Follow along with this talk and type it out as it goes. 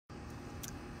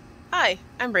Hi,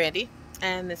 I'm Brandy,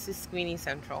 and this is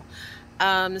SquiniCentral.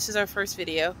 This is our first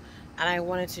video, and I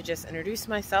wanted to just introduce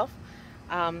myself.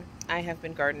 I have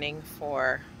been gardening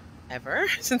forever,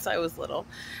 since I was little.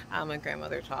 My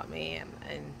grandmother taught me,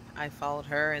 and I followed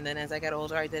her, and then as I got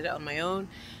older, I did it on my own.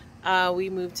 We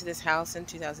moved to this house in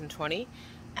 2020,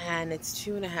 and it's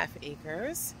 2.5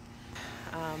 acres.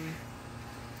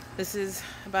 This is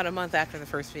about a month after the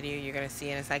first video you're going to see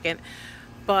in a second.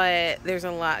 But there's a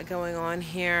lot going on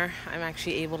here. I'm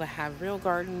actually able to have real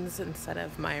gardens instead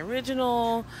of my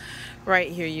original.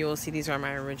 Right here you will see these are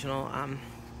my original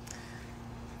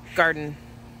garden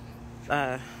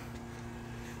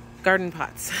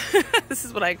pots. This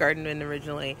is what I gardened in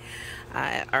originally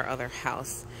at our other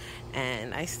house.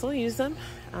 And I still use them.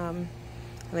 And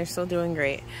they're still doing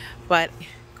great. But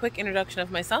quick introduction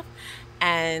of myself.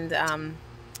 And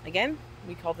again,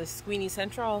 we call this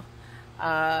SquiniCentral.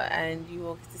 And you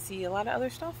will get to see a lot of other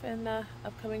stuff in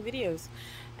upcoming videos.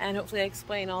 And hopefully I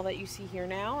explain all that you see here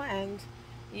now, and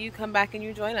you come back and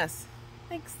you join us.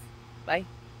 Thanks. Bye.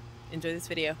 Enjoy this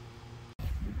video.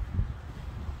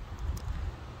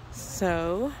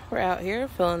 So we're out here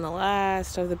filling the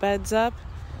last of the beds up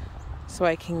so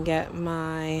I can get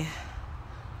my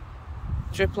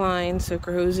drip line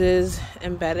soaker hoses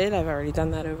embedded. I've already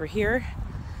done that over here.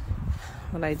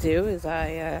 What I do is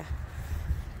I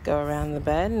go around the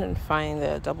bed and find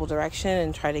the double direction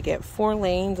and try to get 4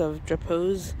 lanes of drip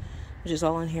hose, which is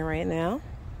all in here right now.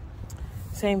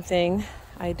 Same thing,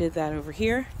 I did that over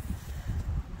here.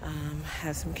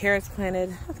 Have some carrots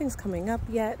planted. Nothing's coming up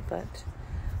yet, but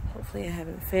hopefully I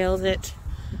haven't failed it.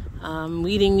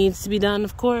 Weeding needs to be done,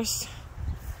 of course,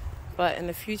 but in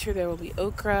the future there will be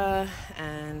okra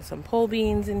and some pole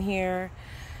beans in here.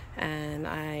 And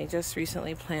I just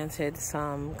recently planted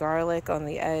some garlic on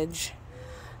the edge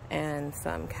and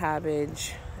some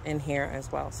cabbage in here as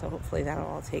well. So hopefully that'll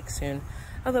all take soon.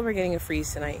 Although we're getting a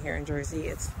freeze tonight here in Jersey,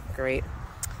 it's great.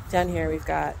 Down here we've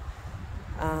got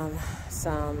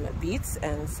some beets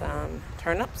and some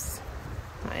turnips.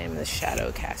 I am the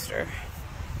shadow caster.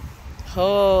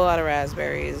 Whole lot of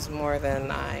raspberries, more than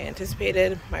I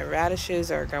anticipated. My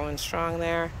radishes are growing strong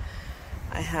there.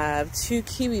 I have 2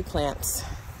 kiwi plants,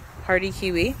 hardy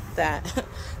kiwi, that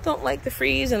don't like the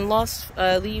freeze and lost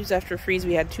leaves after a freeze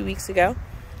we had 2 weeks ago.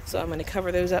 So I'm going to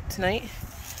cover those up tonight.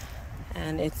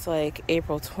 And it's like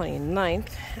April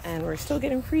 29th and we're still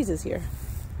getting freezes here.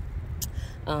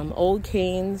 Old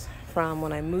canes from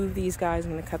when I moved these guys,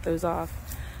 I'm going to cut those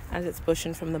off as it's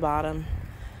bushing from the bottom.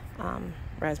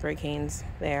 Raspberry canes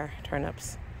there,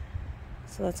 turnips.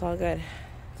 So that's all good.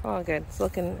 It's all good. It's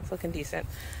looking decent.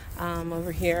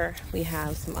 Over here we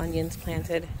have some onions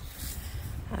planted.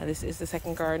 This is the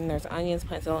second garden. There's onions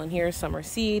planted all in here. Some are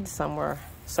seeds, some were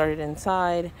started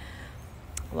inside.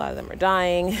 A lot of them are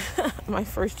dying. My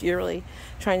first year really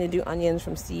trying to do onions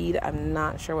from seed. I'm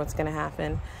not sure what's going to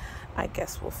happen. I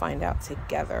guess we'll find out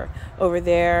together. Over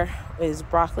there is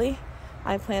broccoli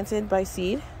I planted by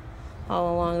seed.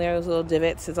 All along there, those little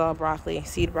divots, is all broccoli,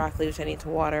 seed broccoli, which I need to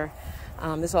water.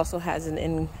 This also has an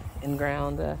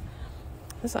in-ground,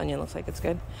 this onion looks like it's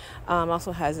good.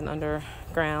 Also has an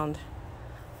underground,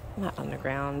 not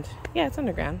underground, yeah, it's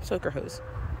underground, soaker hose.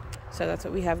 So that's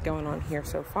what we have going on here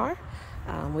so far.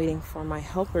 Waiting for my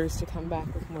helpers to come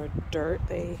back with more dirt.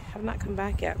 They have not come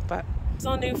back yet, but it's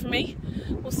all new for me.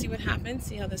 We'll see what happens,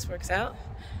 see how this works out.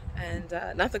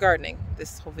 And not the gardening,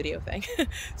 this whole video thing.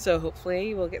 So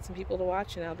hopefully we'll get some people to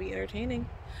watch and I'll be entertaining.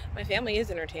 My family is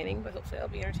entertaining, but hopefully I'll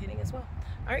be entertaining as well.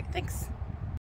 All right, thanks.